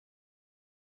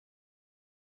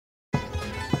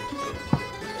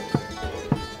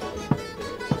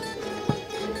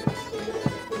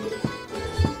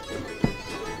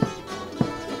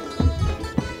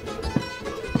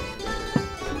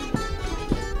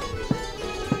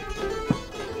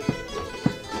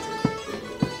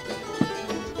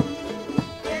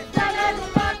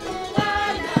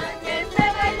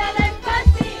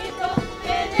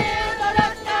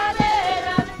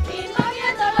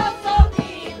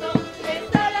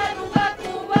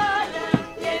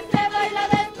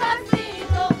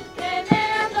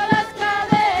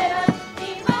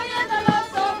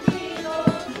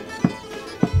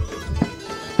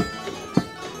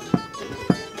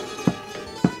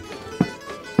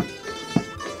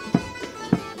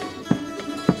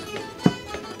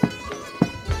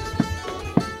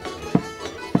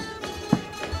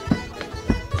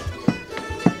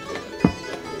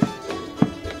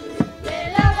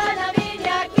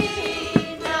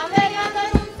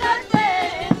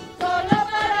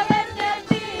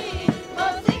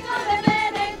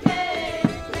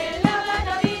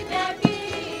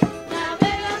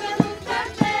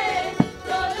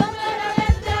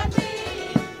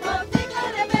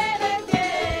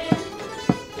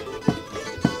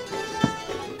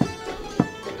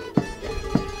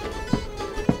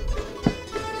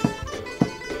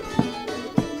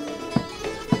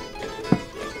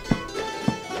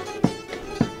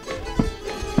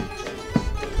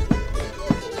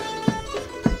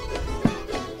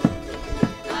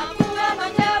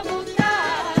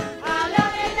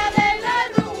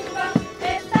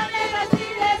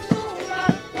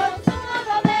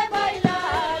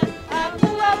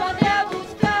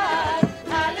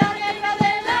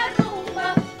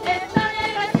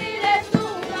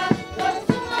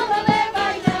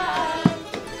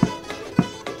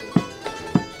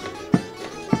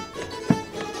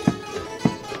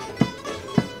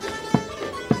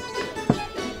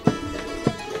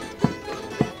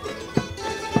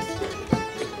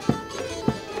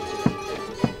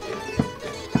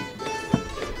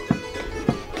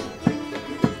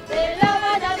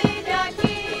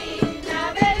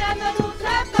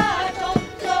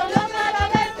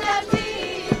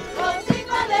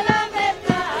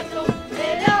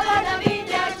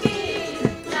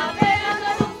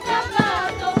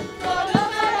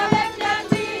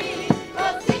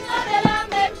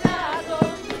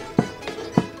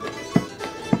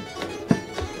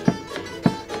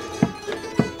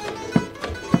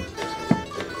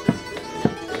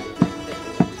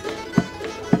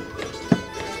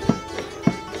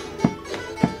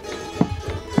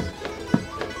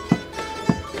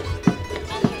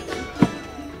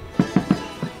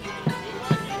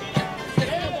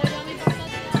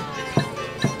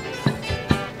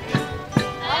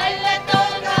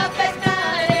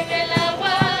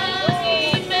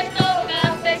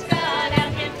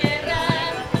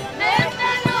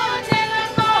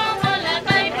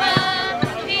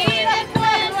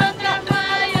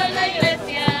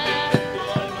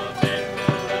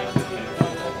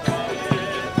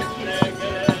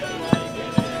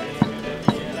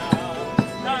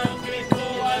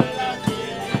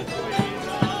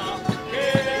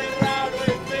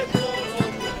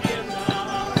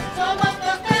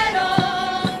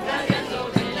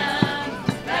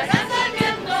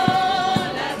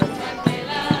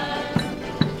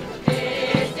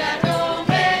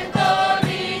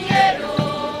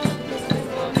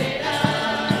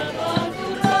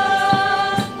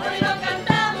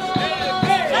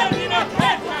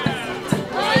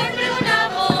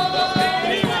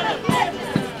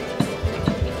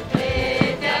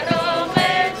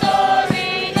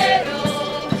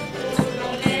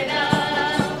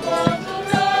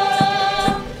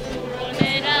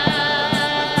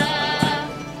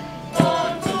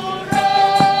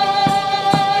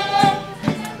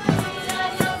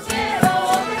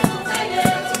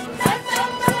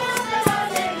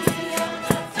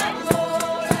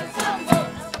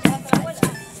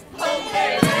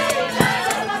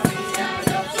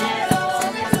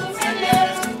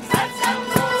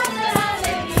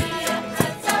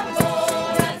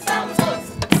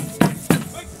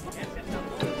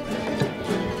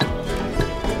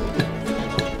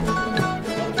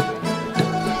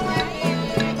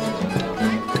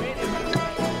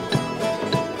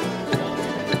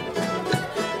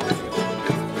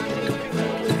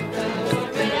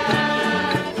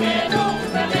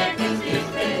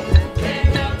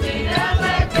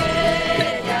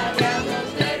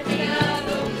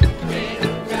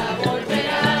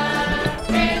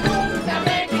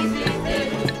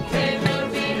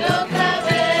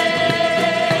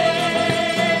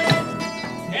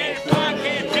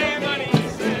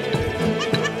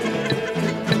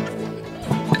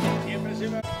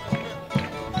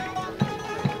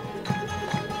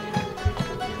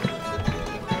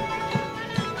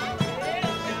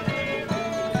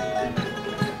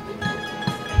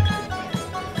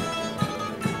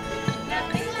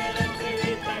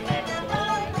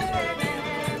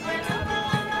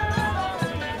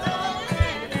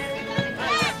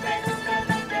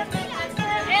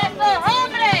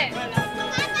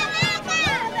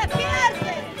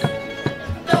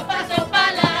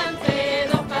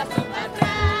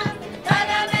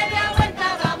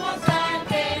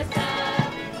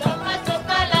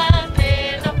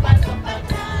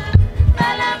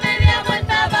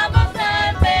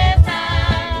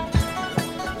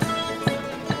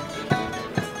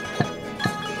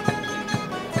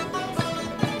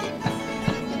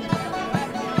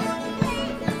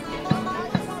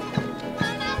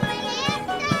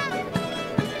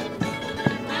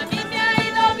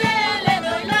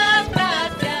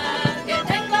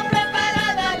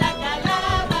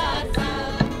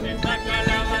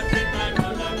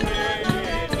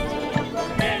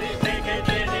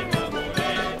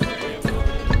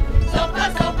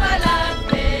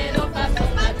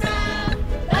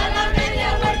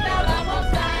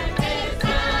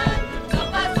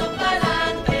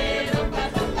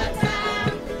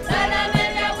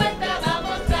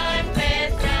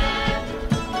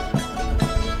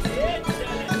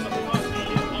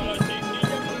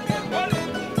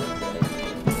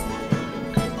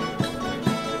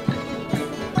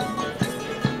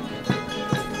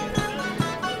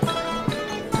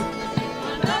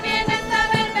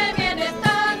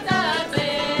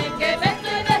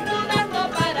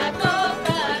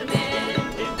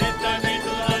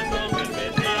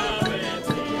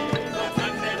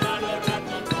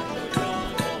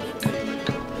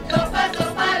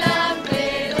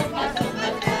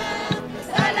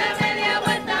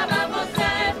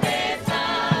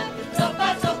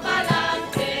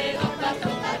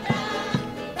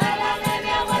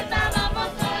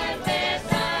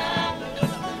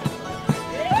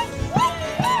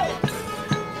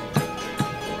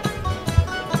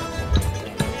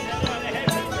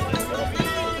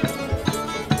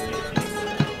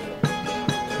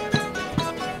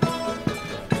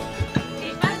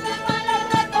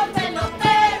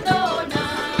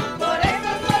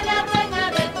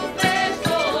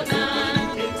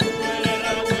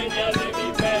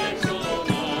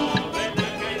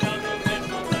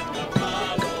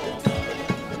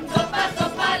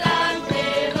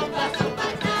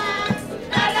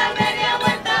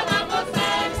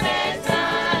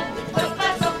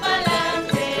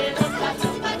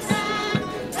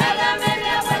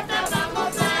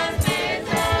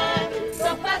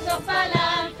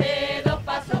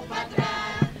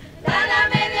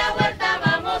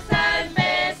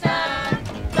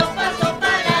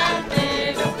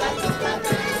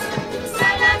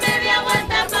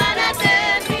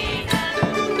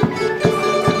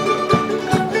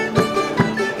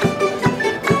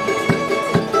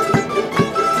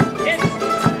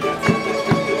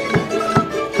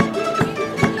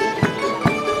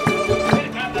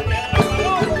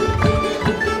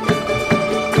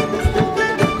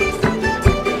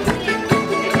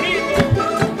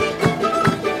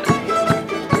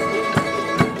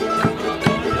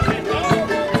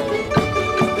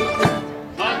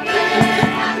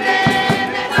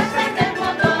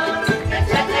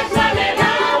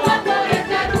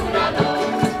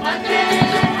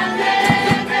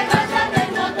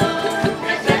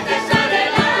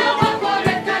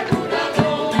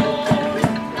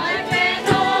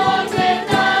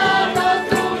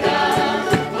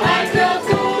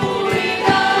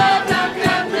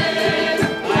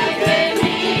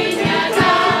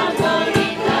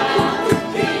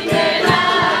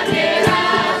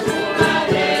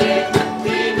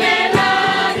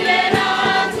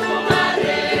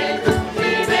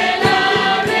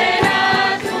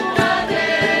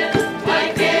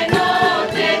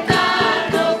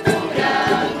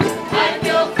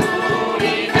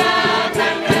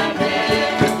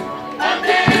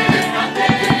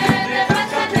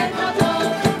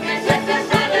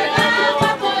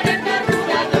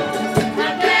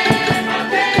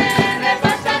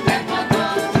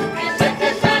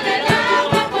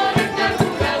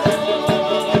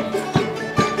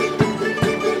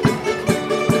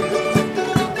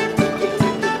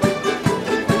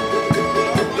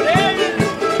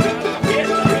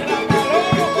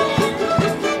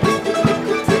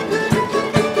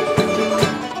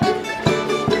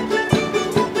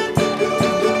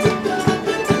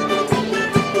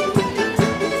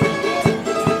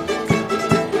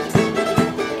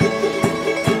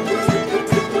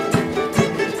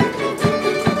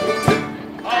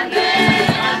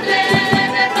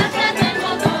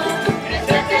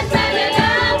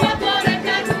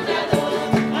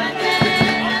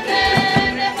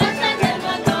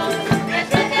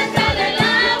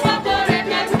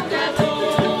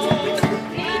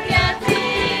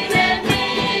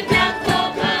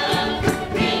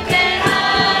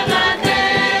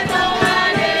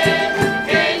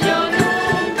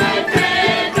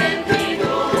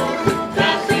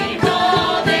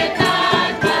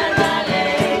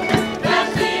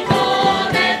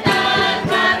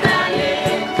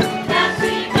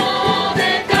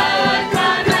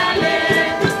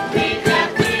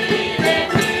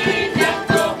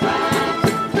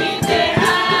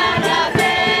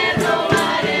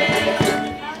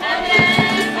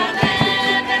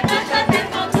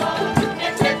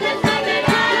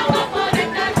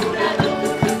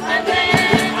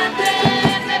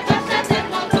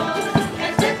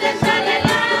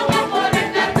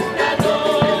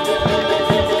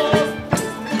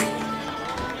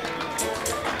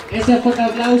Ese fuerte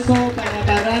aplauso para la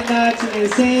Parranda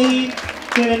Achimensey,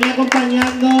 que venía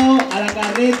acompañando a la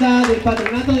carreta del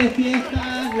Patronato de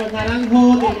Fiestas Los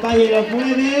Naranjos del Valle de los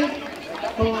Nueve.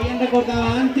 Como bien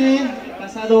recordaba antes, el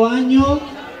pasado año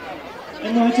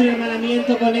hemos hecho el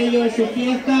hermanamiento con ellos en sus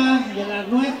fiestas y en las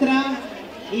nuestras,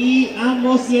 y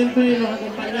ambos siempre nos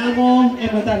acompañamos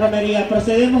en nuestras romerías.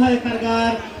 Procedemos a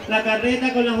descargar la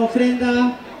carreta con las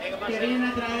ofrendas que vienen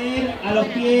a traer a los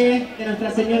pies de Nuestra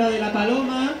Señora de la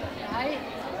Paloma,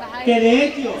 que de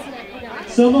hecho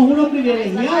somos unos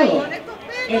privilegiados.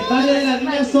 El barrio de la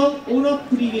Viña son unos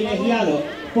privilegiados.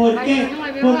 ¿Por qué?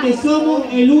 Porque somos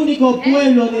el único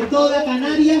pueblo de toda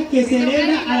Canarias que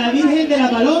celebra a la Virgen de la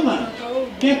Paloma.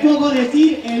 Que es poco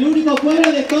decir, el único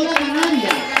pueblo de toda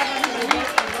Canarias.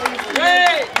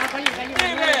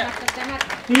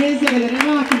 Fíjense que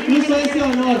tenemos incluso ese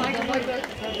honor.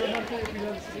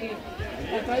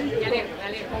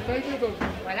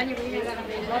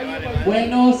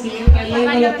 Bueno, siguen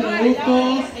cayendo los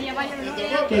productos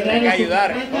que traen en su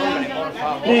carreta.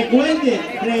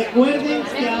 Recuerden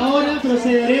que ahora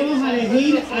procederemos a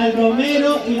elegir al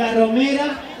romero y la romera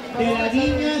de la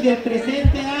viña del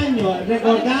presente año.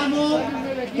 Recordamos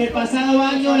que el pasado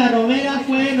año la romera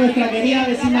fue nuestra querida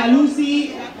vecina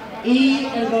Lucy y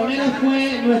el romero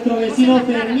fue nuestro vecino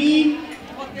Fermín,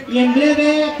 y en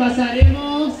breve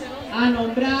pasaremos a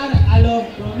nombrar a los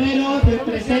romeros del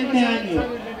presente año.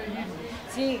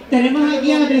 Tenemos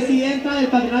aquí a la presidenta del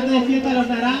Patronato de Fiestas Los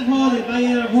Naranjos del Valle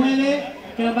de los Nueve,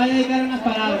 que nos va a dedicar unas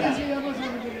palabras.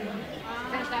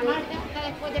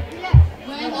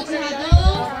 Buenas noches a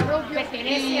todos.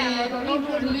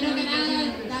 Primero que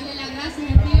nada, darle las gracias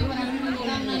a ti por habernos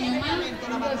invitado un año más,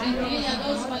 a incluir a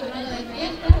todos su patronato de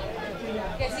fiestas.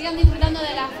 Que sigan disfrutando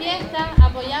de las fiestas,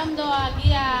 apoyando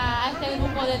aquí a este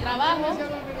grupo de trabajo.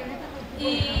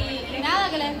 Y nada,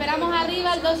 que les esperamos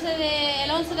arriba el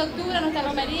 11 de octubre a nuestra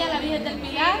romería, la Virgen del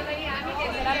Pilar,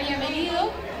 que será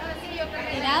bienvenido.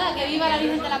 Y nada, que viva la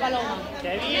Virgen de la Paloma.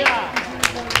 ¡Que viva!